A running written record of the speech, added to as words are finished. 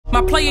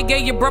My player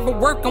gave your brother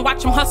work and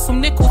watch him hustle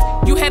nickels.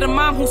 You had a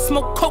mom who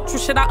smoked coke, for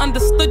shit I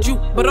understood you.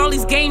 But all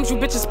these games you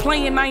bitches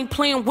playing, I ain't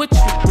playing with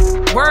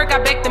you. Word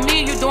got back to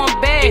me, you doing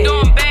bad. You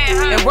doing bad,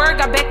 huh? And word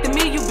got back to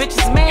me, you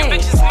bitches mad. You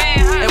bitches mad,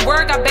 huh? And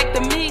word got back to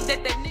me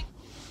that nigga.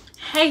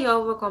 Hey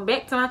y'all, welcome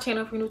back to my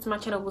channel. If you're new to my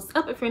channel, what's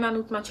up? If you're not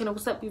new to my channel,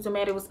 what's up? You're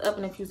mad, what's up?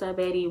 And if you're a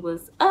baddie,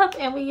 what's up?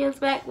 And we is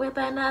back with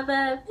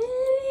another video.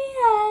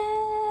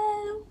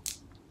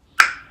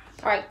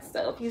 Alright,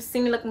 so if you see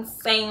me looking the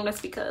same,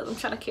 that's because I'm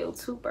trying to kill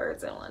two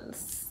birds in one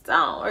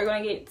stone. We're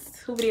gonna get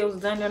two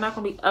videos done. They're not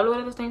gonna be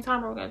uploaded at the same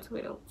time, but we're gonna get two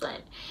videos done.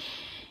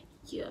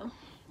 Yeah.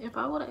 If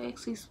I would have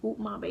actually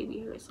swooped my baby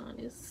hairs on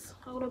this,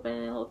 I would have been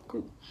a little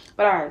cool.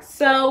 But alright,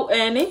 so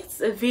in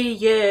this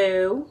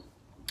video,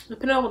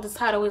 depending on what the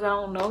title is, I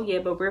don't know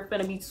yet, but we're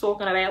gonna be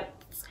talking about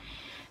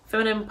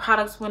feminine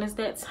products when it's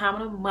that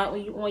time of the month,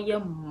 when you on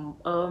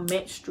your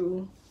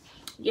menstrual,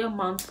 your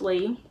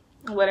monthly,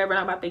 whatever.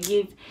 I'm about to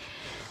give,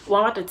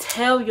 well, I'm about to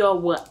tell y'all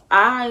what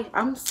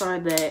I'm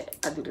sorry that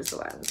I do this a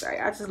lot. I'm sorry,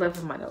 I just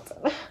left my notes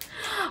on.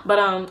 But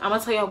I'm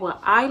gonna tell y'all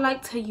what I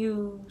like to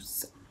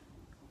use.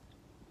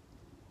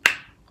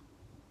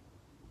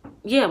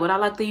 Yeah, what I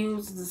like to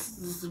use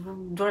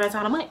during that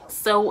time of month.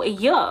 So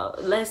yeah,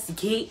 let's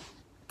get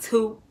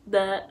to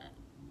the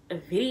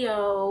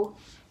video.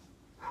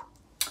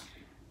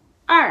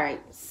 All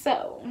right,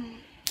 so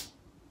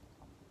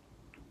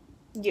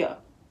yeah,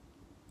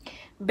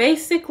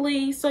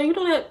 basically, so you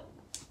know that,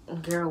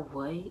 girl,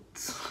 what?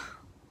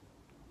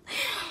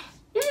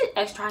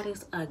 Let's try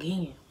this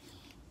again.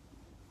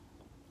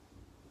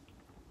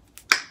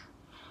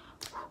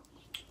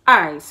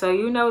 Alright, so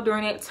you know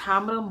during that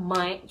time of the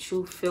month,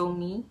 you feel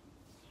me,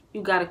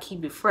 you gotta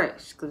keep it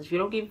fresh. Because if you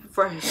don't keep it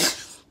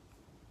fresh,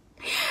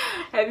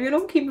 if you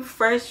don't keep it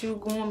fresh,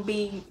 you gonna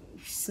be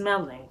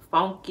smelling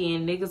funky,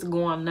 and niggas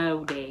gonna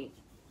know that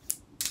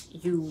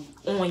you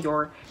on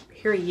your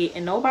period.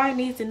 And nobody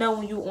needs to know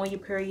when you on your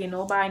period.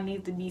 Nobody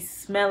needs to be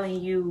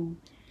smelling you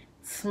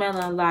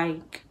smelling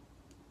like,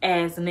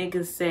 as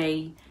niggas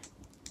say,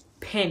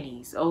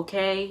 pennies,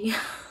 okay?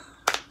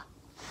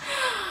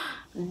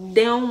 We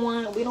don't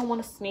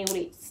want to smell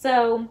it.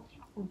 So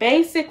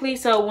basically,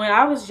 so when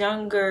I was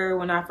younger,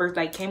 when I first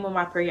like came on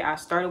my period, I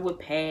started with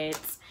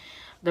pads,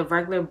 the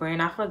regular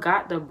brand. I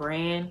forgot the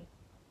brand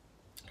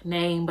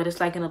name, but it's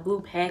like in a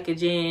blue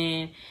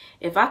packaging.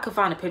 If I could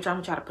find a picture, I'm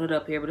gonna try to put it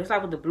up here, but it's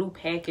like with the blue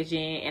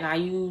packaging. And I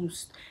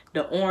used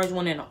the orange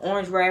one in the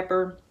orange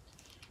wrapper.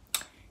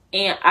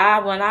 And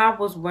when I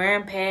was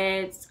wearing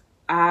pads,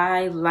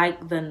 I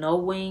like the no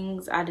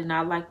wings. I did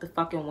not like the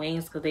fucking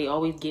wings because they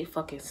always get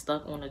fucking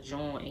stuck on the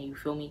joint, and you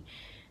feel me,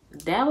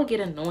 that would get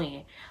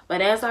annoying.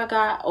 But as I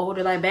got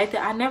older, like back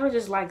then, I never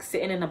just like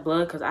sitting in the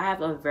blood because I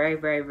have a very,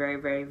 very, very,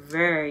 very,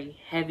 very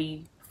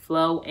heavy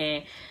flow,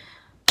 and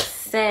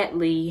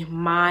sadly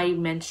my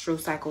menstrual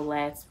cycle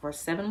lasts for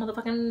 7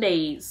 motherfucking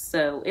days.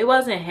 So it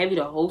wasn't heavy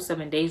the whole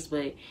 7 days,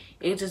 but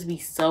it just be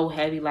so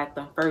heavy like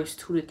the first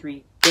 2 to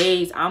 3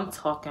 days. I'm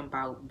talking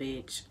about,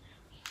 bitch,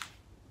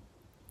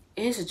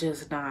 it's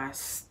just not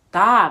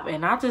stop.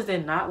 And I just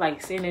did not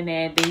like sitting in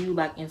there. Then you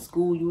like in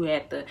school, you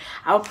had to,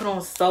 I would put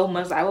on so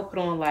much. I would put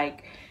on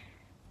like,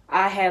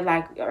 I had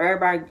like,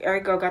 every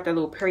girl got their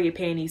little period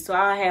panties, so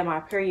I had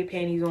my period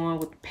panties on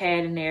with the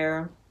pad in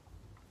there.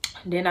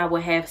 Then I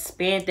would have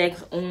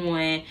spandex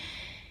on,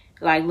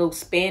 like little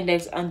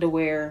spandex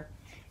underwear.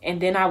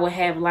 And then I would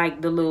have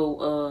like the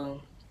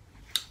little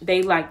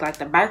they like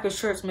the biker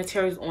shirts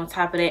materials on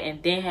top of that,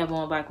 and then have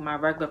on like my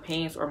regular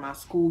pants or my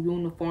school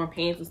uniform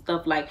pants and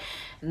stuff. Like,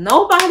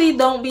 nobody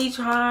don't be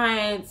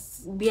having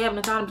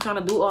the time to be trying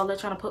to do all that,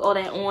 trying to put all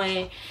that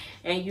on,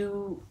 and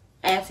you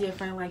ask your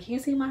friend like, can you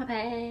see my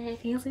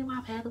pad? Can you see my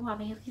pad through my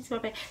pants? Can you see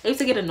my pad? It used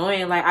to get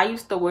annoying. Like, I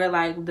used to wear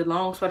like the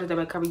long sweaters that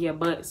would cover your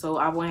butt, so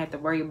I wouldn't have to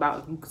worry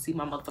about if you could see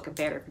my motherfucking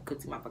pad or if you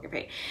could see my fucking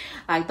pad.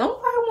 Like, don't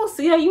nobody want to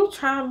see how you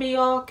trying to be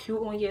all cute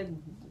on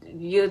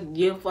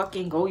your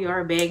fucking go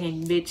yard bag,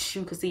 and bitch,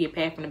 you can see your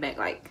pad from the back.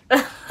 Like,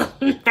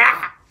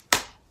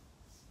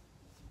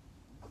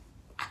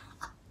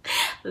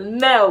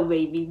 no,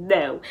 baby,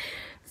 no.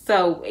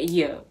 So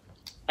yeah,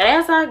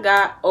 as I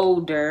got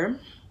older,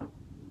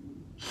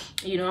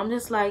 you know, I'm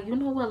just like, you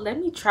know what, let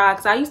me try.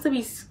 Because I used to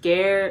be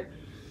scared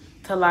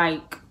to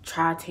like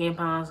try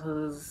tampons,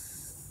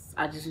 because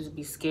I just used to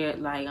be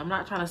scared. Like, I'm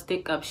not trying to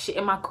stick up shit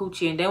in my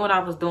coochie. And then when I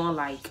was doing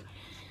like,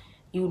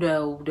 you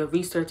know, the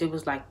research, it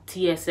was like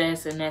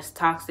TSS, and that's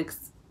toxic,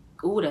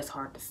 ooh, that's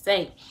hard to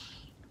say,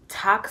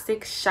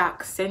 toxic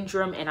shock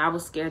syndrome. And I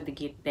was scared to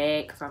get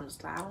that because I'm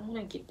just like, I don't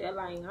want to get that.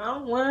 Like, I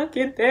don't want to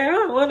get that. I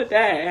don't want to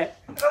die.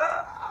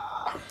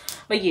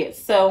 But yeah,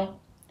 so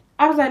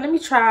I was like, let me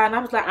try. And I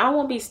was like, I don't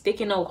want to be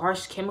sticking no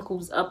harsh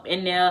chemicals up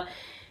in there,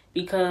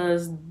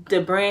 because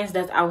the brands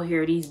that's out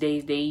here these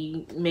days,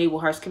 they made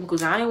with harsh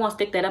chemicals. And I didn't want to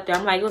stick that up there.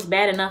 I'm like, it was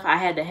bad enough I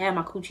had to have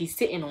my coochie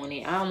sitting on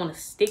it. I don't want to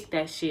stick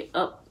that shit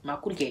up my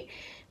coochie.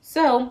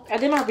 So I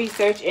did my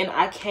research, and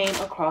I came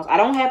across, I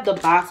don't have the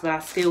box, but I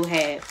still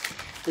have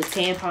the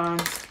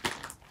tampons.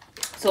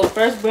 So the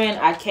first brand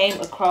I came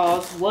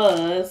across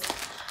was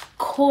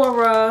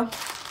Cora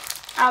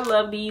I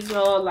love these,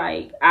 y'all.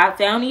 Like, I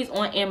found these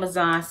on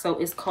Amazon. So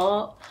it's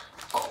called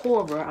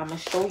Cora. I'm gonna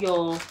show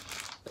y'all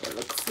what it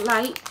looks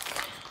like.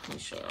 Let me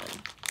show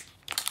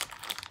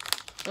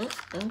you.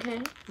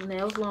 Okay,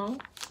 nails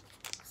long.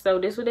 So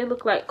this is what they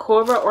look like.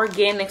 Cora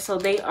organic. So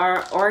they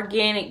are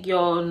organic,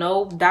 y'all.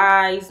 No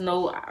dyes,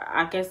 no,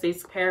 I guess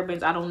it's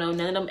parabens, I don't know.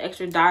 None of them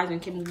extra dyes and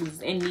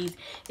chemicals in these.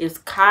 It's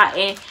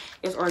cotton,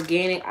 it's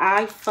organic.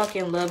 I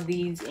fucking love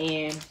these,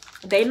 and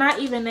they not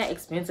even that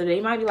expensive.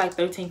 They might be like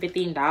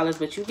 $13-15,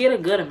 but you get a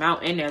good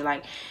amount in there.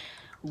 Like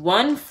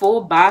one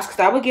full box, because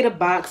I would get a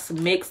box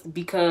mixed,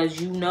 because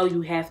you know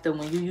you have to,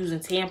 when you're using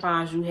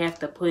tampons, you have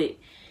to put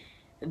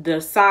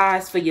the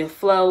size for your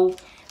flow.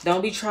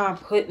 Don't be trying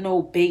to put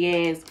no big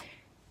ass,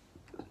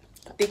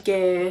 thick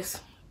ass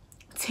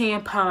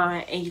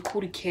tampon in your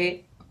cootie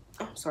cat.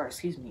 I'm sorry,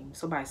 excuse me.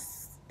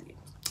 Somebody's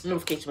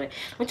notification. But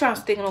I'm trying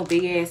to stick no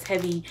big ass,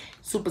 heavy,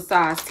 super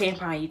sized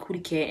tampon in your cootie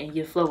cat, and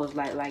your flow is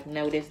like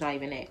no, that's not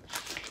even that.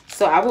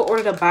 So I would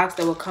order the box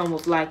that would come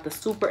with like the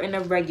super and the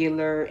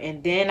regular,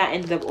 and then I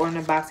ended up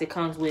ordering a box that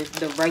comes with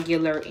the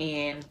regular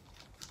and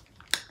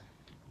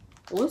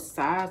what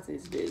size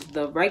is this?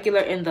 The regular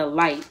and the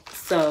light.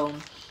 So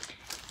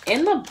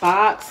in the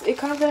box, it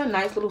comes in a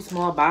nice little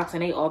small box,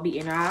 and they all be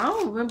in there. I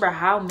don't remember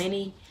how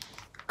many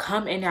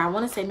come in there. I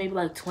want to say maybe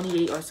like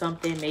 28 or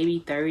something,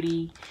 maybe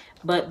 30.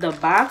 But the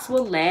box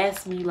will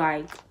last me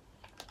like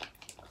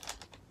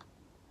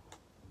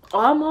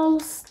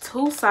almost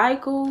 2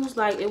 cycles.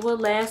 Like it will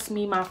last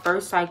me my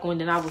first cycle,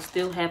 and then I will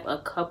still have a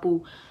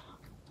couple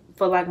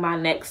for like my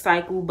next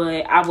cycle.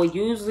 But I will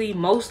usually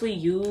mostly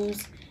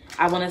use,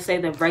 I want to say,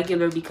 the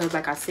regular, because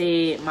like I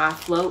said, my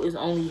flow is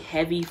only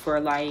heavy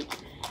for like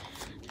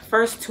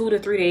first 2 to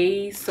 3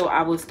 days. So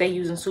I will stay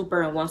using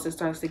super, and once it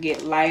starts to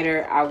get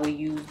lighter, I will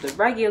use the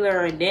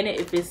regular. And then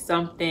if it's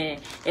something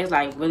it's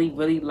like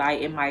really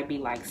light, it might be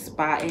like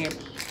spotting,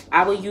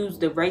 I will use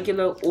the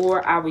regular,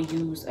 or I will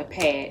use a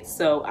pad.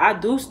 So I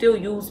do still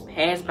use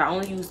pads, but I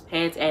only use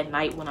pads at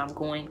night when I'm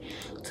going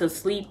to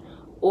sleep,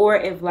 or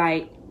if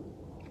like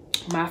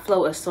my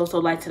flow is so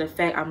light to the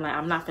fact I'm like,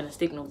 I'm not gonna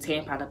stick no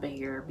tampon up in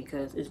here,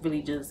 because it's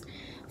really just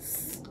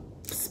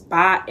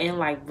spot, and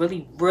like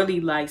really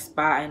like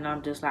spot, and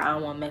I'm just like, I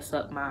don't want to mess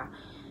up my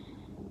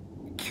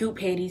cute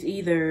panties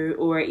either,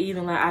 or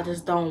even like I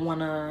just don't want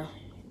to,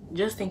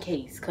 just in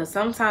case, because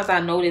sometimes I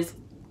notice,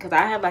 because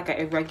I have like an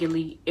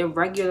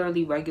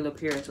irregularly regular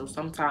period. So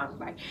sometimes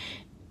like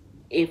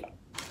if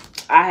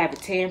I have a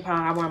tampon,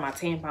 I wear my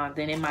tampon,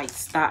 then it might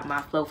stop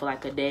my flow for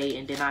like a day,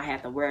 and then I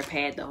have to wear a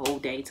pad the whole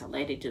day to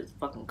let it just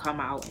fucking come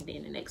out, and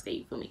then the next day,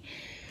 you feel me?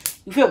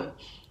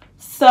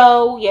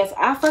 So yes,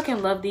 I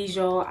fucking love these,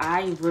 y'all.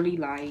 I really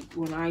like,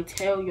 when I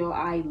tell y'all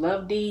I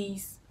love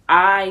these,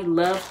 I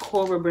love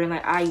Cora brand.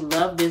 Like I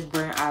love this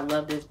brand, I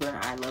love this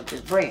brand, I love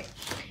this brand.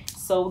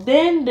 So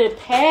then the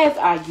pads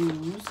I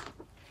use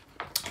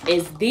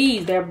is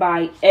these. They're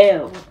by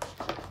Elle.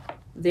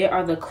 They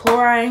are the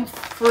chlorine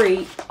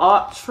free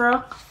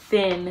ultra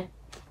thin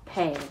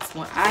pads.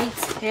 When I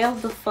tell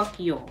the fuck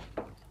y'all,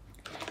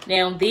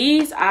 now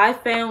these, I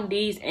found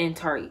these in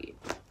Target.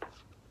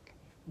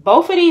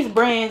 Both of these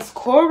brands,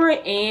 Cora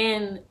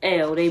and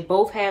Elle, they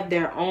both have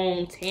their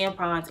own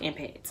tampons and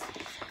pads.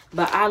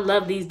 But I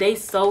love these. They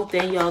so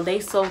thin, y'all. They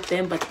so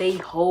thin, but they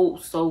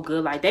hold so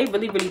good. Like, they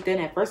really thin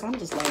at first. I'm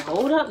just like,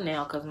 hold up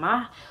now, because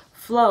my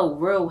flow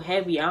real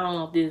heavy. I don't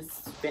know if this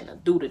is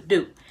finna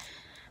do.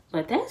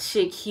 But that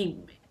shit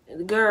keep,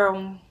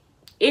 girl,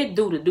 it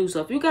do.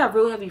 So if you got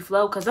real heavy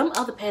flow, because them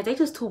other pads, they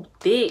just too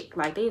thick.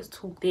 Like, they just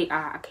too thick.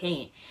 I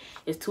can't.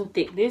 It's too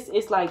thick. This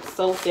is like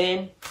so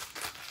thin.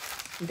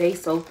 They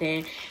so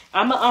thin.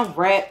 I'm gonna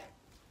unwrap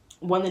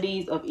one of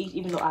these of each,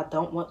 even though I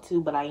don't want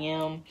to, but I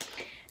am.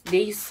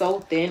 These so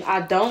thin. I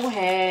don't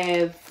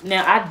have,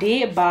 now I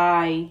did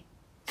buy,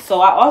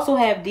 so I also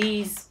have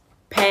these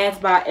pads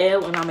by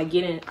Elle, and I'm gonna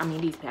get in, I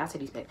mean these pads, I say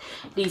these pads,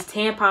 these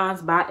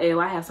tampons by Elle.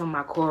 I have some of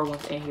my Cora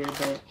ones in here,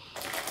 but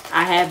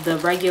I have the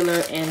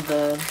regular and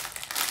the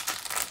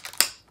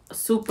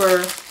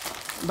super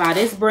by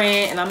this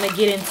brand, and I'm gonna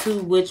get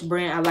into which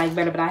brand I like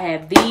better. But I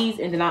have these,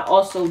 and then I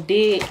also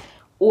did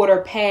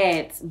order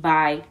pads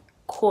by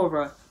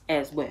Cora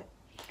as well.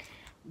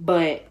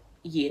 But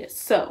yeah,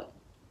 so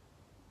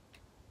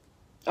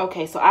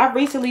okay, so I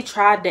recently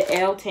tried the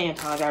Elle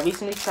tampons. I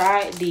recently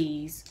tried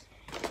these.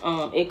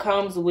 It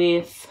comes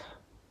with,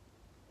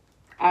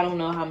 I don't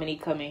know how many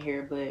come in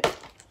here, but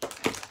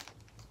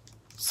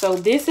so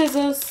this is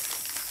a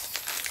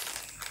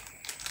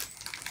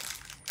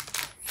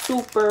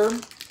super.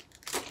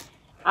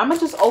 I'm gonna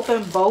just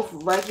open both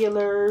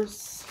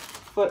regulars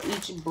for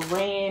each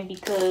brand,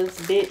 because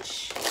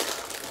bitch,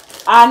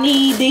 I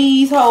need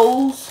these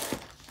hoes.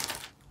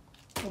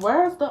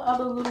 Where's the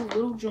other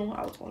little joint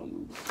I was gonna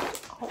use?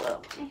 Hold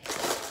up.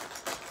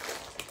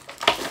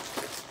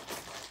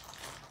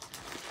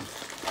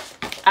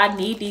 I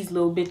need these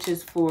little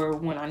bitches for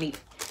when I need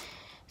them.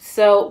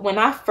 So when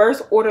I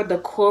first ordered the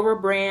Cora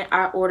brand,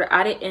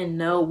 I didn't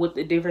know what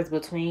the difference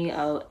between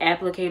a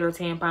applicator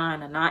tampon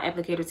and a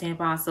non-applicator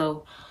tampon.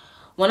 So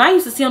when I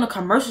used to see on the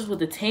commercials with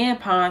the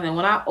tampons, and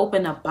when I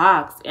opened the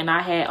box and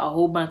I had a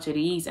whole bunch of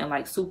these and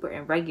like super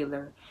and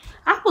regular,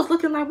 I was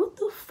looking like, what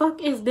the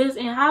fuck is this?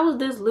 And how is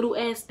this little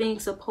ass thing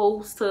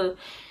supposed to,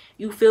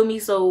 you feel me?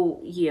 So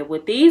yeah,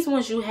 with these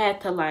ones, you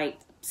had to like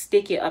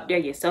stick it up there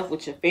yourself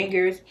with your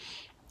fingers.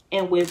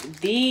 And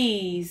with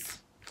these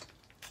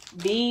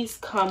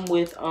come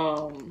with,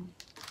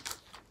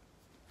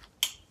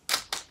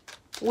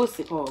 what's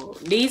it called?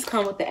 These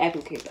come with the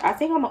applicator. I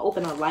think I'm gonna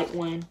open a light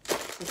one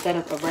instead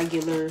of a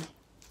regular.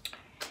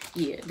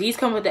 Yeah, these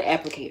come with the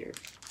applicator,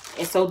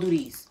 and so do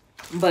these.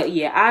 But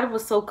yeah, I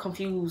was so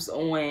confused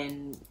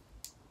on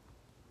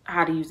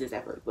how to use this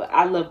at first, but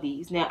I love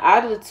these. Now,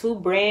 out of the two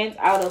brands,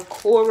 out of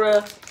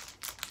Cora,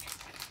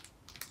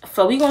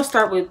 so we're gonna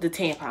start with the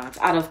tampons.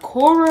 Out of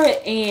Cora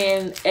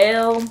and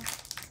Elle,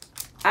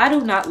 I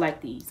do not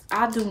like these.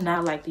 I do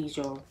not like these,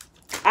 y'all.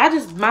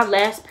 My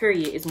last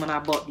period is when I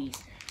bought these.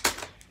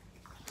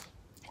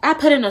 I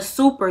put in a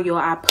super, y'all.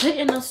 I put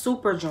in a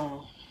super,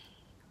 John.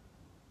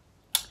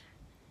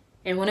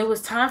 And when it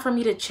was time for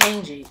me to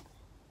change it,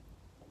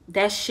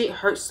 that shit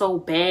hurt so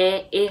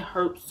bad. It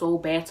hurt so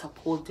bad to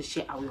pull the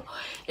shit out, y'all.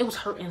 It was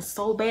hurting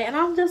so bad. And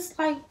I'm just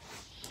like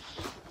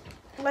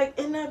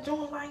in that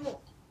joint, like,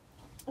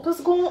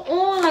 what's going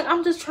on? Like,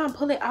 I'm just trying to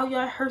pull it out,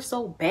 y'all. It hurt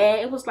so bad.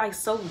 It was like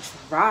so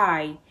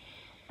dry.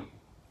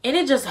 And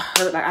it just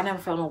hurt. Like, I never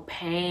felt no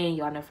pain.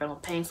 Y'all never felt no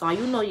pain. So,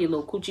 you know your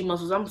little coochie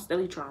muscles. I'm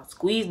steadily trying to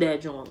squeeze that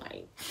joint.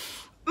 Like,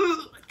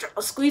 trying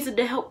to squeeze it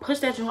to help push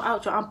that joint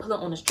out, y'all. I'm pulling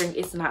on the string.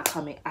 It's not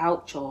coming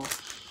out, y'all.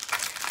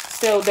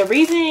 So, the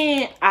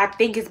reason I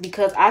think is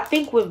because I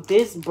think with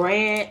this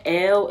brand,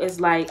 Elle, is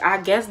like, I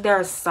guess there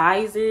are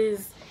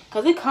sizes.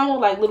 Because it comes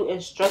with, like, little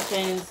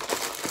instructions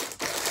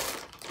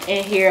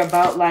in here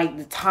about, like,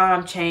 the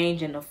time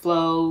change and the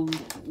flow.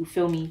 You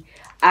feel me?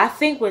 I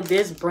think with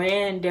this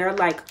brand, they're,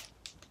 like,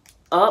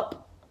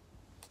 up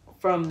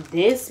from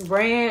this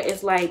brand.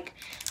 It's like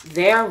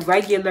their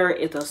regular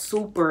is a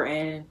super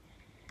and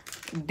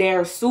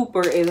their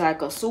super is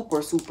like a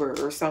super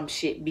or some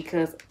shit,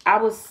 because I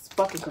was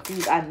fucking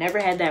confused. I never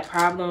had that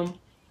problem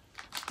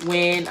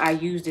when I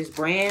used this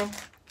brand,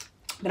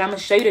 but I'm gonna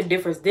show you the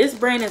difference. This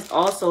brand is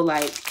also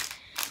like,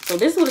 so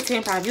this is what a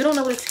tampon, if you don't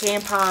know what a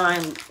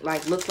tampon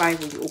like looks like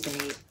when you open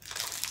it,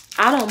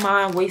 I don't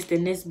mind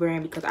wasting this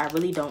brand because I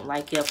really don't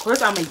like it. Of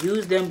course, I'm going to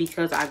use them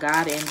because I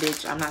got it, and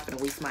bitch, I'm not going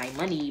to waste my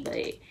money,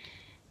 but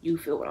you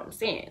feel what I'm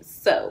saying.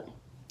 So,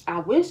 I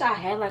wish I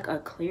had like a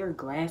clear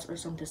glass or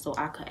something so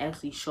I could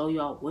actually show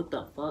y'all what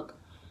the fuck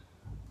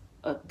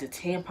the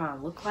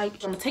tampon look like. I'm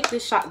going to take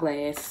this shot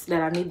glass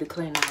that I need to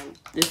clean out.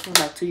 This was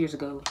like 2 years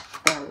ago.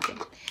 I'm going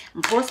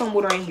to pour some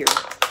water in here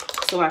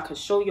so I could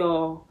show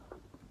y'all.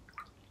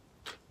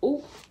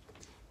 Oh,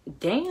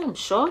 damn,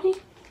 shorty.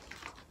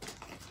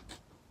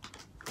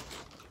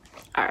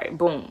 All right,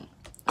 boom.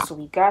 So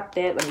we got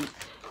that. Let me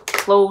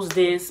close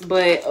this.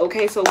 But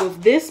okay, so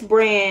with this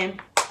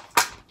brand,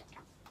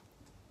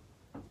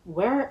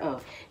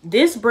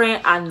 this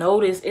brand, I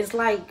noticed it's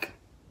like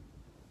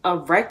a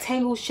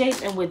rectangle shape,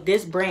 and with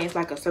this brand, it's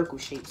like a circle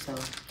shape. So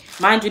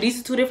mind you, these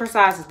are two different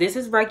sizes. This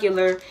is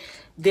regular,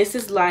 this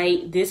is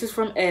light, this is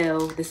from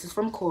Elle, this is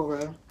from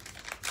Cora.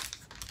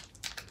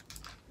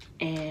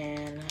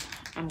 And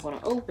I'm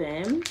gonna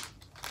open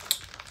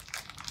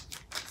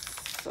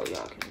so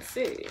y'all can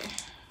see.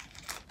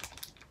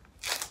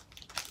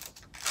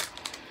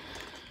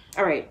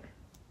 All right,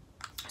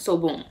 so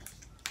boom,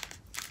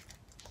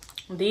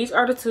 these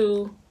are the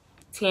two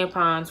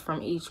tampons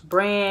from each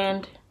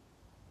brand.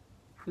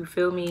 You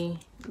feel me?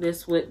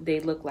 This what they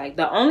look like.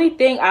 The only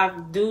thing I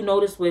do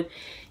notice with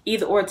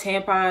either or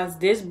tampons,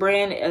 this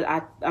brand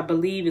I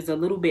believe is a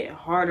little bit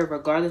harder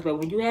regardless, but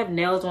when you have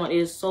nails on, it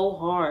is so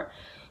hard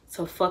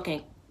to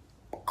fucking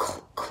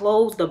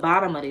close the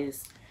bottom of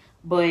this.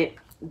 But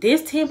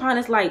this tampon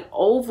is like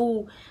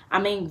oval, I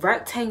mean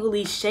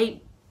rectangularly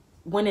shaped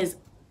when it's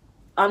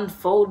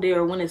unfolded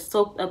or when it's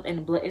soaked up in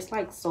the blood. It's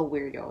like so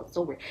weird, y'all. It's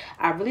so weird.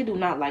 I really do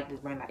not like this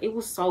brand. Like, it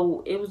was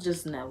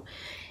just no.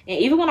 And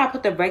even when I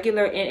put the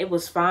regular in, it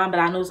was fine, but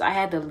I noticed I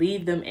had to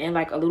leave them in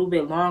like a little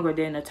bit longer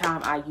than the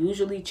time I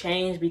usually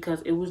change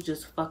because it was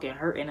just fucking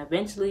hurting.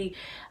 Eventually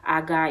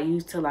I got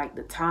used to like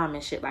the time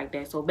and shit like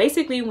that. So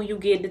basically, when you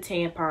get the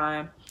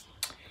tampon,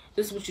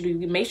 this is what you do.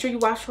 You make sure you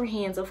wash your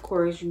hands, of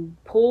course. You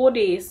pull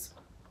this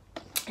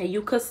and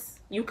you could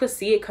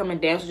see it coming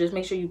down, so just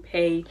make sure you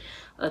pay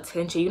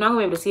attention. You're not gonna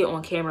be able to see it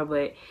on camera,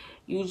 but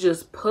you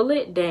just pull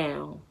it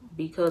down,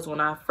 because when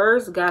I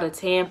first got a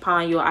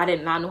tampon, yo, I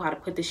did not know how to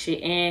put this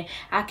shit in.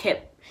 I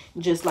kept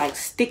just like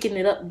sticking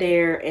it up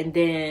there and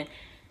then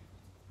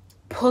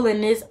pulling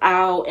this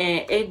out,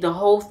 and the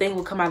whole thing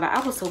would come out. Like,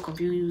 I was so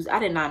confused. I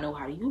did not know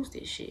how to use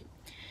this shit.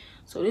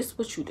 So this is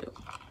what you do.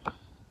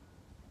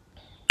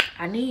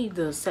 I need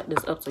to set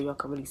this up so y'all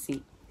can really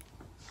see.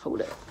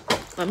 Hold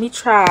up, let me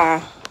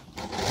try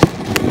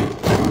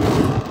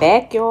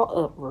back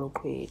y'all up real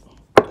quick.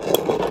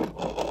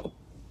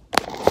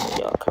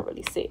 Y'all can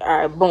really see. All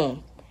right,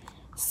 boom.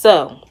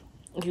 So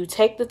you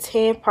take the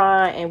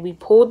tampon and we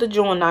pull the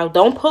joint out.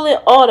 Don't pull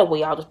it all the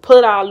way out. Just pull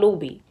it out a little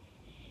bit.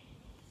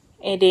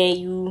 And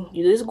then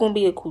this is gonna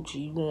be a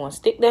coochie. You want to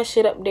stick that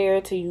shit up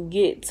there till you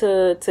get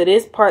to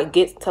this part,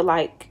 gets to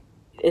like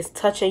it's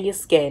touching your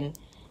skin.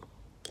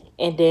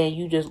 And then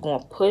you just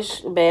gonna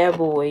push bad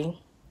boy.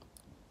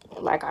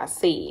 Like I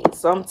said,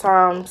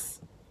 sometimes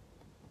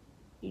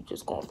you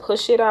just gonna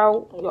push it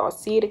out. Y'all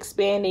see it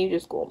expanding. You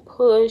just gonna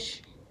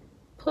push,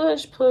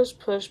 push, push,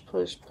 push,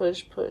 push,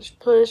 push, push,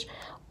 push,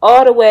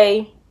 all the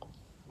way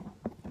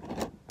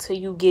till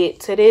you get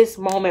to this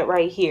moment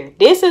right here.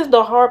 This is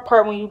the hard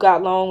part when you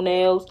got long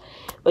nails,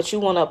 but you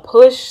want to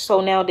push.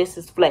 So now this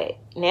is flat.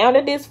 Now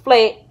that this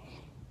flat,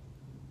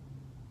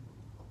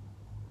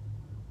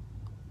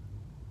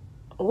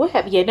 what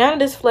happened? Yeah, now that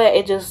this flat,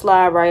 it just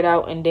slide right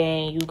out, and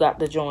then you got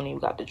the joint. You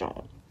got the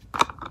joint.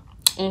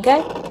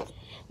 Okay,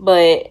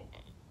 but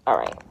all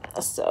right.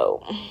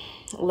 So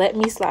let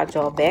me slide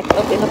y'all back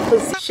up in the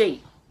position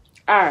shape.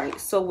 All right.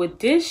 So with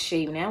this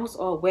shape, now it's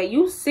all wet.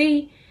 You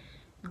see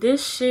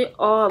this shit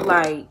all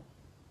like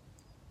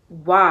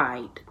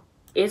wide.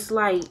 It's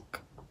like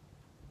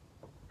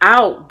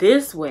out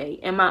this way,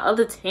 and my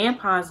other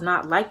tampon's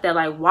not like that.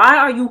 Like, why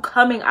are you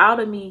coming out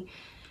of me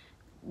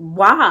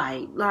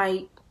wide?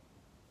 Like,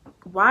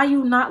 why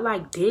you not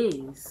like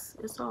this?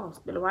 It's all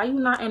split. Why you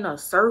not in a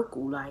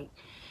circle? Like,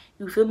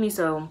 you feel me?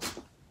 So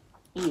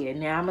yeah,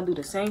 now I'm gonna do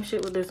the same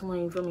shit with this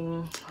one. You feel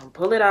me? I'll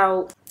pull it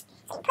out.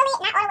 So you pull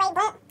it, not all the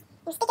way, boom.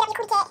 You stick it up your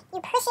cootie cat, you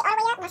push it all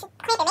the way up. Now you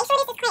clamp it. Make sure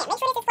this is clamped. Make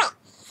sure this is flat.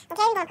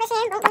 Okay, you're gonna push it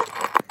in, boom, boom.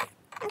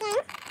 Okay.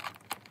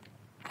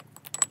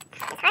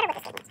 It's harder with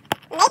the stick.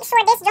 Make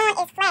sure this joint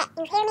is flat.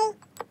 You hear me?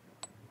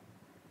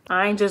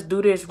 I ain't just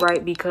do this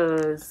right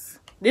because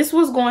this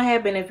was gonna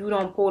happen if you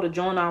don't pull the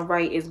joint out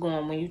right. It's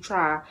going, when you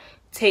try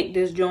take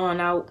this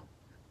joint out,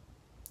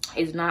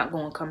 it's not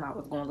gonna come out.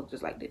 It's gonna look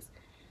just like this.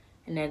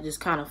 And that just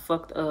kind of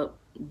fucked up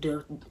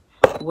the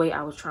way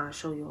I was trying to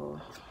show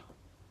y'all.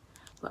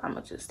 But I'm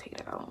gonna just take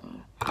it out.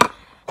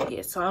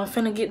 Yeah, so I'm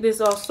finna get this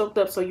all soaked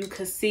up so you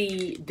can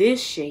see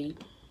this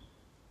shape.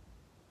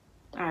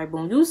 Alright,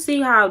 boom. You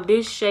see how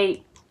this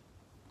shape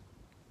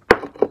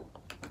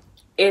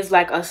is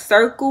like a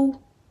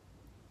circle,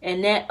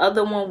 and that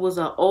other one was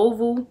an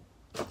oval.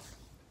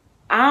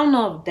 I don't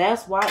know if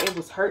that's why it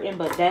was hurting,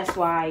 but that's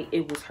why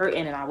it was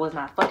hurting, and I was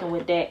not fucking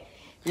with that.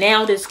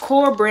 Now, this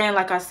Cora brand,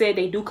 like I said,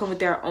 they do come with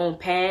their own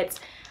pads.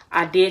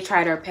 I did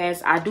try their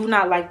pads. I do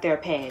not like their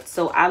pads.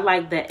 So, I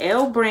like the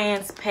L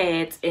brand's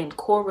pads and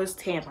Cora's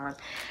tampons.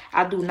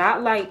 I do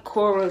not like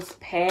Cora's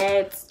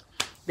pads.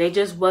 They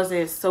just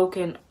wasn't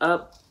soaking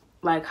up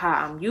like how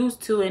I'm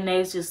used to. And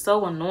it's just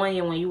so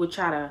annoying when you would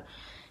try to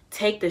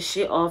take the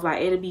shit off.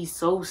 Like, it'll be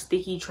so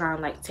sticky trying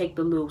to like take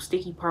the little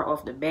sticky part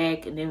off the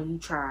back. And then when you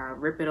try to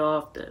rip it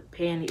off the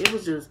panty, it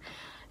was just,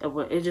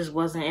 it just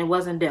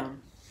wasn't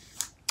them.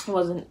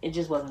 It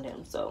just wasn't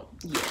them. So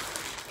yeah.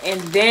 And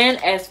then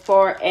as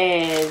far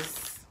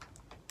as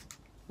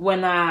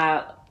when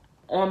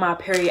on my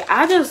period,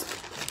 I just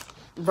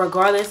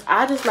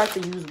like to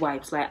use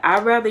wipes. Like,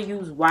 I'd rather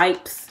use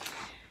wipes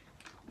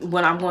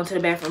when I'm going to the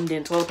bathroom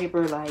than toilet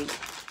paper. Like,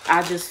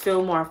 I just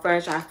feel more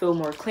fresh. I feel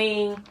more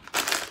clean.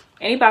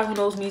 Anybody who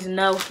knows me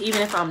know,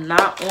 even if I'm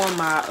not on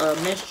my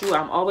menstrual,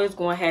 I'm always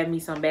going to have me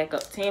some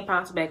backup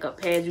tampons,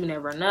 backup pads. You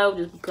never know,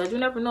 just because you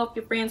never know if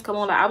your friends come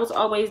on. Like, I was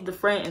always the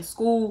friend in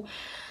school.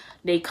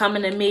 They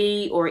coming to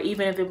me, or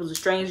even if it was a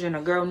stranger and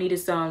a girl needed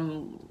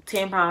some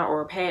tampon or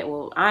a pad.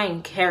 Well, I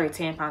ain't carry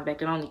tampons back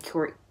then. I only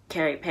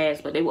carry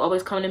pads, but they would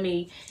always come to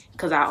me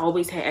because I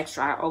always had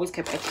extra. I always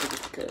kept extra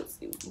just because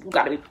you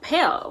got to be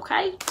prepared,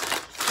 okay?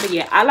 But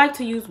yeah, I like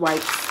to use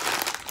wipes.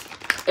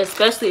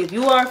 Especially if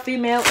you are a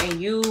female and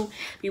you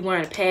be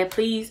wearing a pad,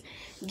 please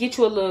get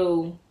you a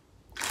little.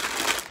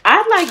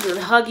 I like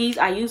the Huggies.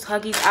 I use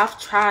Huggies. I've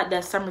tried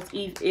that Summer's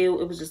Eve. It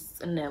was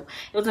just a no.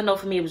 It was a no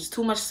for me. It was just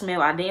too much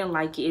smell. I didn't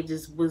like it. It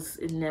just was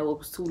a no. It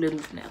was too little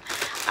now.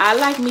 I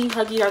like me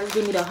Huggies. I just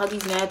give me the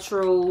Huggies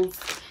Naturals.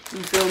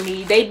 You feel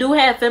me? They do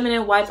have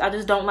feminine wipes. I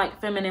just don't like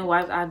feminine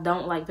wipes. I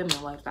don't like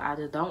feminine wipes. I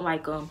just don't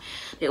like them.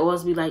 They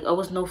always be like, oh,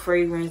 it's no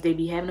fragrance. They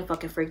be having a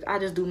fucking fragrance. I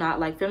just do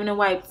not like feminine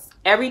wipes.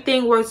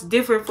 Everything works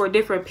different for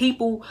different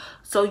people.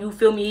 So you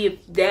feel me?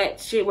 If that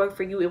shit work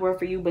for you, it work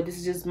for you. But this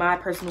is just my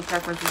personal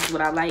preference. This is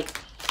what I like.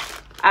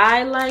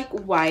 I like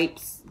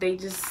wipes. They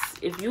just,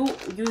 if you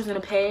using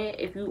a pad,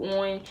 if you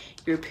on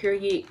your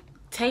period,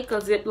 take a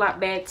Ziploc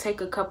bag,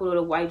 take a couple of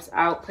the wipes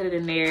out, put it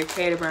in there,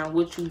 carry it around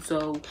with you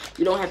so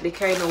you don't have to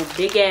carry no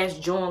big ass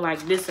joint like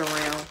this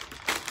around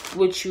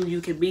with you.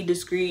 You can be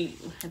discreet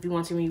if you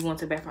want to when you want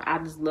to the bathroom. I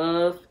just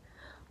love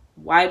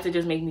wipes. It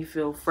just make me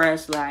feel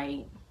fresh.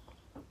 Like,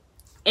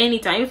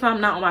 anytime, if I'm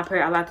not on my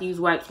period, I like to use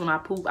wipes. When I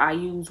poop, I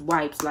use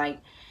wipes. Like,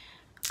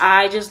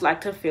 I just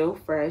like to feel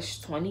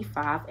fresh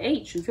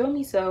 25H. You feel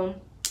me? So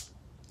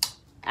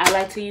I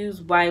like to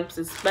use wipes,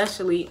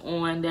 especially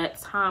on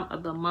that time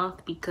of the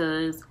month,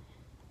 because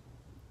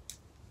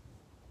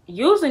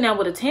usually now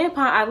with a tampon,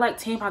 I like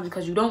tampons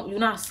because you're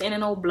not sending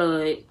no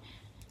blood.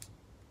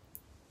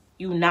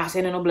 You not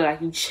sending no blood.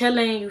 Like, you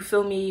chilling, you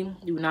feel me?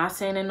 You not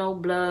sending no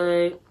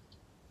blood.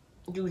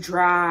 You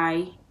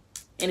dry.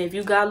 And if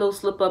you got a little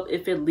slip up,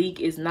 if it leak,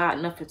 it's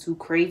not nothing too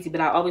crazy. But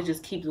I always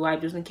just keep the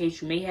wipe just in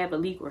case you may have a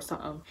leak or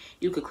something.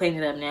 You could clean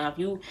it up. Now, if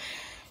you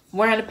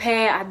wearing a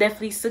pad, I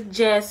definitely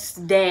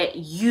suggest that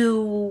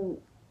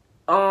you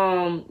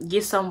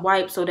get some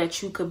wipes so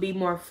that you could be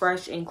more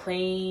fresh and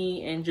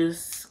clean and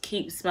just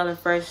keep smelling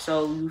fresh.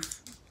 So you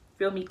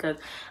feel me? Because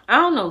I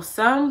don't know,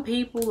 some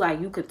people, like,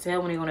 you could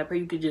tell when they're on that pad,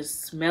 you could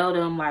just smell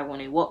them. Like when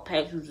they walk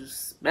past, you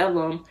just smell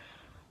them.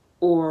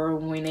 Or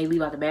when they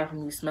leave out the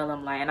bathroom, you smell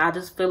them. Like, and I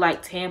just feel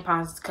like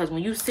tampons, because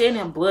when you sit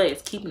in blood,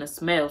 it's keeping the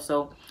smell.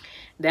 So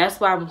that's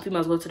why when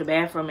females go to the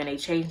bathroom and they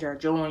change their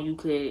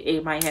joint,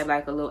 it might have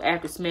like a little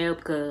after smell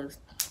because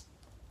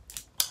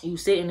you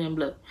sitting in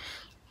blood.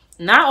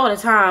 Not all the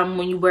time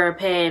when you wear a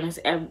pad,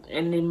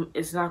 and then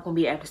it's not gonna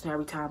be after smell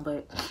every time,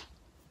 but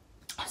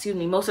excuse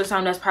me, most of the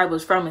time that's probably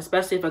what's from,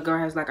 especially if a girl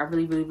has like a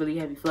really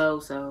heavy flow.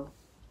 So,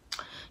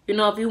 you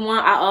know, if you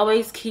want, I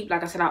always keep,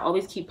 like I said, I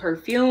always keep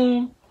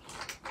perfume.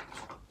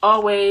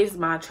 Always,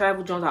 my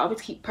travel joints, I always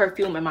keep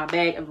perfume in my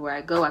bag everywhere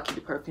I go. I keep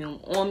the perfume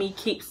on me.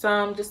 Keep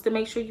some just to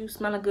make sure you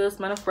smelling good,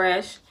 smelling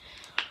fresh.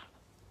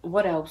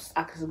 What else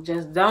I could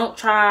suggest? Don't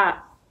try,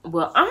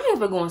 well, I'm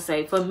even going to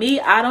say, for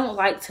me, I don't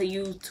like to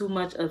use too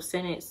much of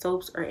scented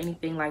soaps or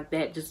anything like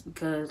that, just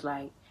because,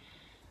 like,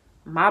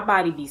 my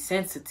body be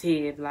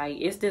sensitive. Like,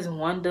 it's this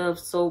one Dove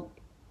soap,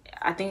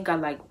 I think got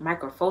like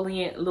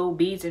microfoliant little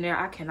beads in there.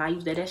 I cannot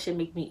use that. That shit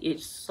make me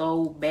itch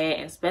so bad.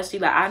 And especially,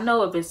 like, I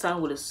know if it's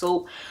something with a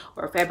soap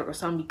or a fabric or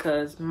something,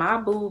 because my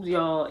boobs,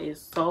 y'all,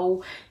 is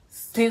so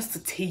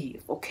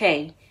sensitive.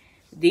 Okay,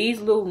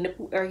 these little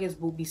nipple areas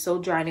will be so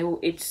dry and it will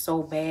itch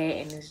so bad,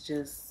 and it's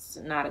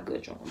just not a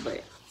good joint.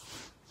 But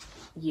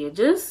yeah,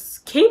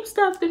 just keep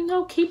stuff that, you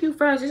know, keep you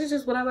fresh. This is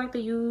just what I like to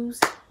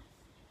use.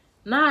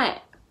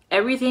 Not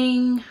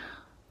everything.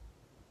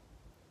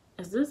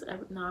 Is this,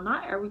 no,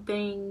 not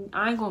everything.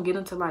 I ain't gonna get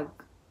into like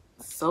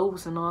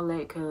soaps and all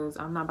that, because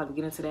I'm not about to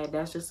get into that.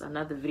 That's just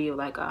another video,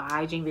 like a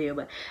hygiene video.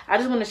 But I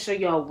just want to show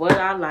y'all what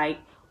I like,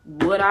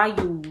 what I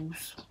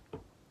use.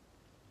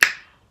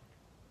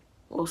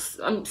 Well,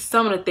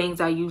 some of the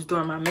things I use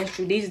during my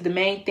menstrual. These are the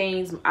main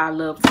things. I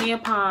love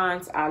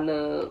tampons, I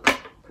love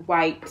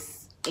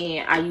wipes,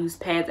 and I use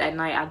pads at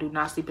night. I do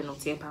not sleep in no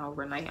tampon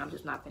overnight. I'm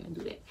just not gonna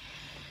do that.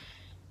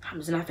 I'm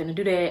just not gonna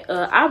do that.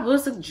 I would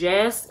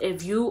suggest,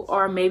 if you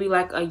are maybe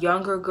like a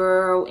younger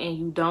girl and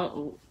you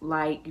don't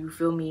like, you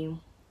feel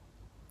me,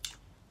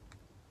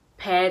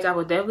 pads, I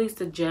would definitely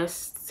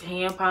suggest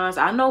tampons.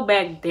 I know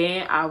back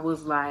then I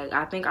was like,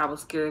 I think I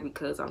was scared,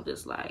 because I'm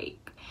just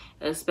like,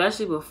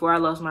 especially before I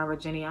lost my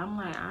virginity, I'm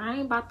like, I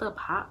ain't about to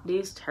pop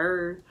this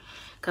turd,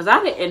 because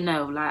I didn't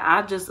know. Like,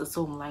 I just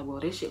assumed like, well,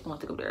 this shit going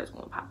to go there, it's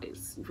going to pop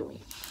this, you feel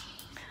me?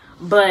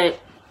 But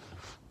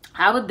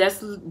I would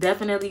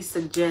definitely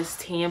suggest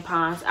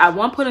tampons. At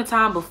one point in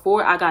time,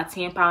 before I got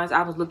tampons,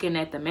 I was looking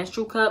at the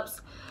menstrual cups.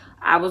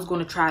 I was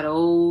going to try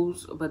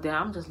those, but then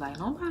I'm just like,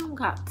 nobody don't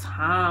got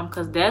time,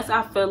 because that's,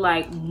 I feel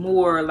like,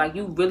 more like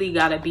you really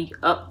got to be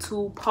up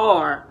to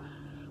par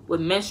with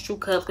menstrual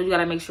cups, because you got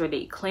to make sure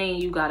they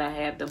clean. You got to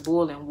have the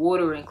boiling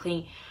water and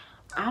clean.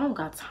 I don't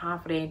got time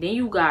for that. And then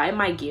it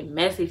might get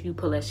messy if you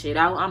pull that shit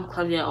out. I'm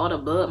clumsy, all the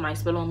blood might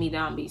spill on me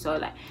down me. So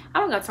like,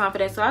 I don't got time for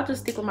that. So I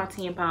just stick with my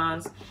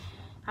tampons.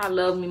 I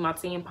love me my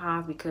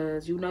tampons,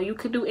 because, you know, you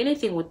could do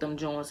anything with them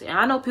joints. And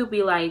I know people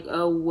be like,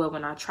 oh, well,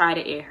 when I tried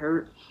it, it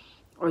hurt.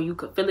 Or you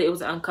could feel it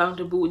was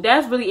uncomfortable.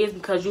 That really is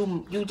because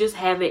you just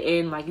have it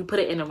in, like, you put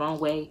it in the wrong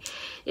way.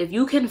 If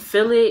you can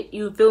feel it,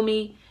 you feel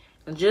me,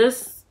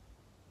 just,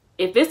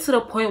 if it's to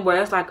the point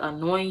where it's like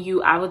annoying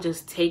you, I would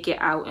just take it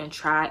out and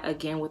try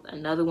again with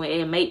another one.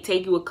 It may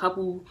take you a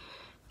couple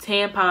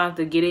tampons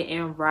to get it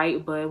in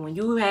right, but when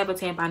you have a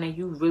tampon and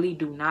you really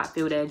do not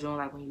feel that joint,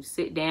 like when you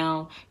sit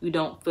down, you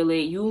don't feel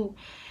it.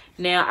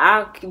 Now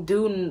I can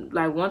do,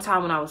 like, one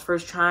time when I was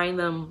first trying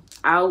them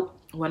out,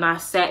 when I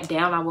sat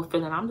down, I was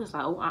feeling, I'm just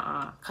like,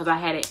 oh, because I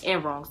had it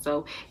in wrong.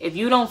 So if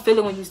you don't feel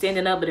it when you're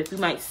standing up, but if you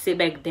might sit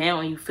back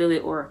down and you feel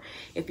it, or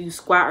if you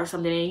squat or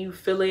something and you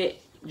feel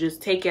it,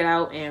 just take it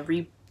out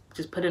and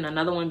just put in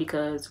another one,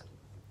 because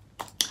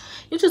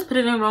you just put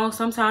it in wrong.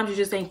 Sometimes you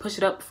just ain't push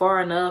it up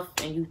far enough,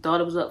 and you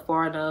thought it was up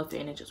far enough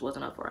and it just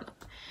wasn't up far enough.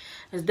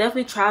 It's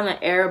definitely trial and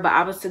error, but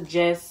I would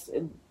suggest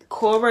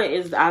Cora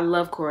I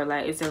love Cora.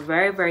 Like, it's a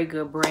very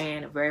good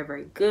brand,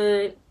 very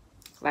good.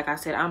 Like I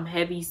said, I'm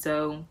heavy,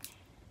 so,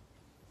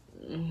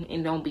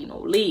 and don't be no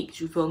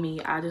leaks, you feel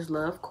me? I just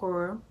love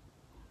Cora.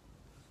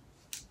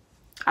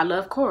 I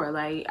love Cora.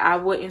 Like, I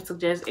wouldn't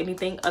suggest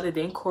anything other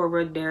than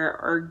Cora. They're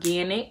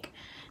organic,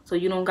 so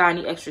you don't got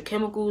any extra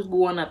chemicals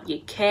going up your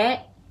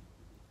cat.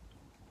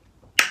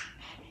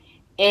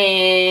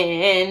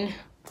 And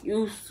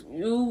you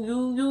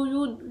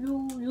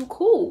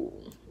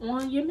cool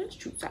on your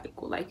menstrual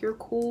cycle. Like, you're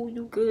cool,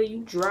 you good,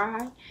 you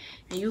dry,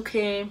 and you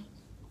can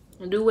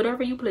do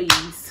whatever you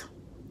please.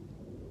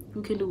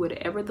 You can do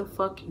whatever the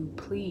fuck you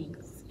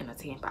please in a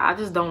tampon. I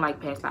just don't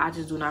like pads. I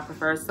just do not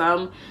prefer.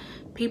 Some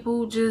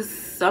people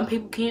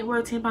can't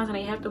wear tampons and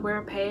they have to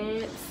wear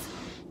pads.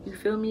 You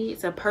feel me?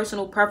 It's a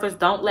personal preference.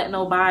 Don't let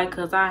nobody,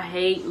 because I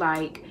hate,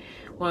 like,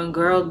 when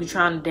girls be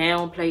trying to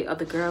downplay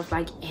other girls,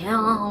 like,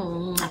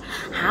 ew,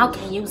 how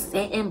can you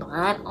sit in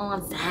blood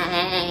on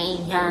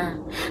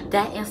time?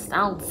 That is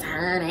so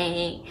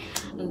dirty.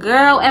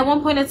 Girl, at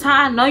one point in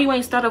time, I know you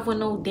ain't start off with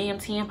no damn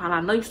tampon. I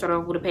know you started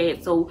off with a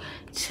pad, so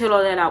chill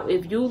all that out.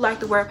 If you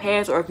like to wear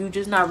pads, or if you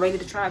just not ready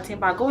to try a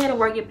tampon, go ahead and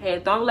wear your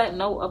pads. Don't let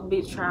no other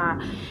bitch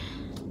try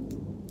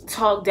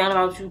talk down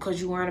about you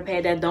because you wearing a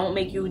pad. That don't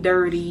make you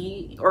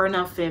dirty or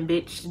nothing,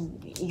 bitch.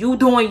 You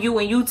doing you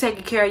and you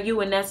taking care of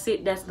you, and that's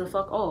it. That's the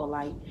fuck all.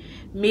 Like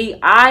me,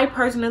 I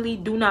personally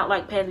do not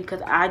like pads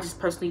because I just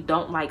personally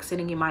don't like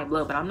sitting in my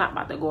blood. But I'm not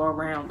about to go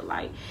around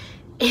like,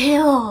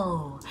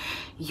 ew,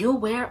 you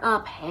wear a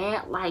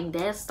pad like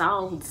that's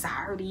so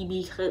dirty,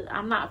 because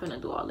I'm not gonna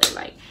do all that.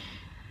 Like,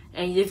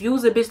 and if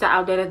you's a bitch that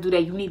out there that do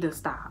that, you need to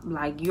stop.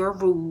 Like, you're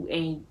rude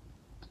and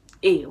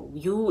ew.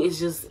 You is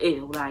just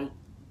ew. Like,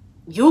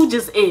 you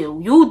just ill.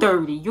 You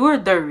dirty. You're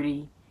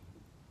dirty.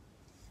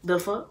 The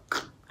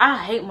fuck? I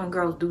hate when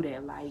girls do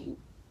that. Like,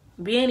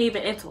 we ain't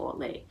even into all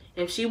that.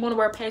 If she want to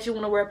wear pads, she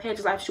want to wear pads.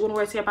 Just like if she want to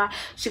wear a tampon,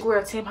 she can wear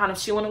a tampon. If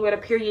she want to wear the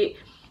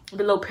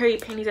little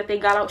period panties that they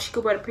got out, she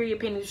could wear the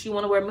period panties. If she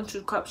want to wear a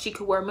menstrual cup, she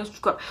could wear a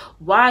menstrual cup.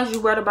 Why is you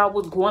worried about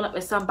what's going up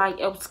in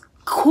somebody else's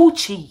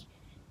coochie?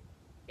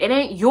 It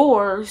ain't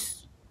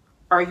yours.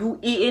 Are you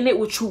eating it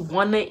what you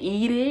want to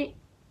eat it?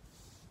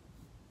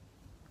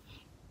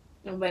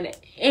 But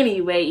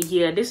anyway,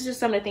 yeah, this is just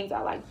some of the things I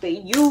like to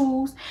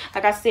use.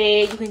 Like I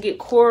said, you can get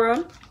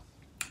Cora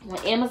on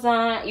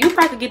Amazon. You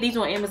probably could get these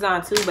on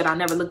Amazon too, but I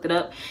never looked it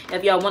up.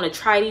 If y'all want to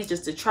try these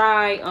just to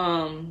try,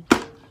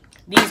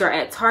 these are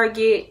at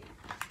Target.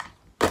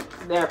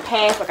 They're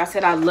pads. Like I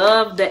said, I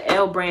love the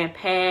L brand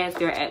pads.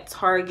 They're at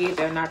Target.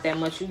 They're not that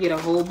much. You get a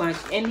whole bunch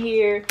in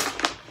here.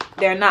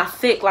 They're not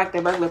thick like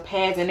the regular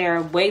pads, and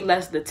they're way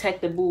less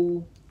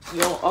detectable. You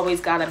don't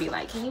always gotta be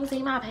like, can you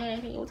see my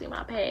pad? Can you see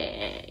my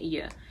pad?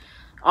 Yeah.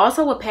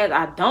 Also with pads,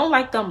 I don't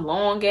like them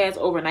long ass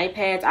overnight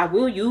pads. I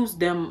will use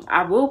them.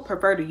 I will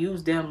prefer to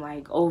use them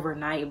like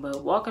overnight,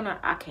 but walking out,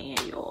 I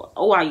can't, y'all.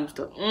 Oh, I used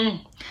to. I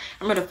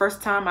remember the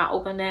first time I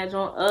opened that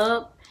joint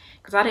up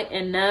because I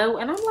didn't know,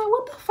 and I'm like,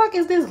 what the fuck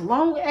is this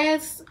long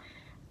ass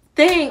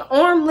thing,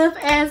 arm length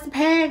ass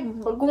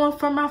pad going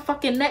from my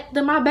fucking neck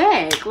to my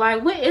back?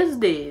 Like, what is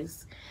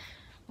this,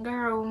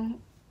 girl?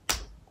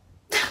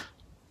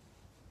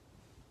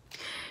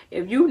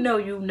 If you know,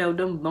 you know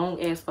them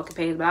long ass fucking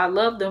pads, but I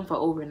love them for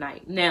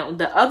overnight. Now,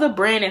 the other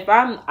brand, if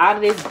I'm out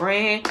of this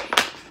brand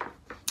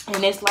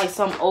and it's like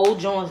some old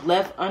joints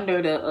left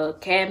under the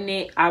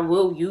cabinet, I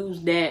will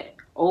use that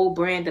old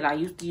brand that I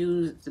used to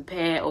use the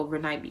pad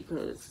overnight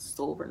because it's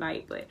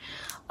overnight. But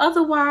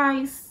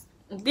otherwise,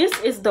 this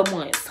is the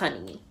ones,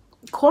 honey.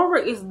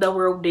 Cora is the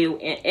real deal,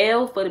 and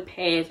L for the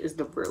pads is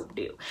the real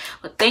deal.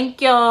 But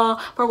thank y'all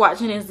for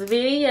watching this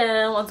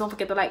video, and don't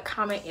forget to like,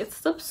 comment, and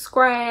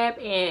subscribe.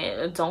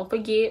 And don't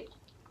forget,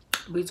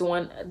 we're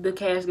doing the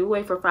cash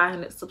giveaway for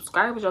 500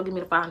 subscribers. Y'all give me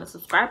the 500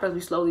 subscribers.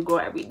 We slowly grow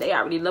every day.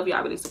 I really love y'all.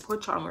 I really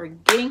support y'all. We're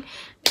getting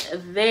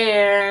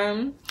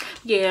there.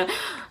 Yeah,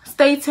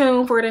 stay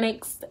tuned for the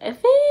next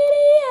video.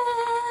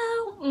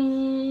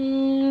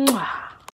 Mwah.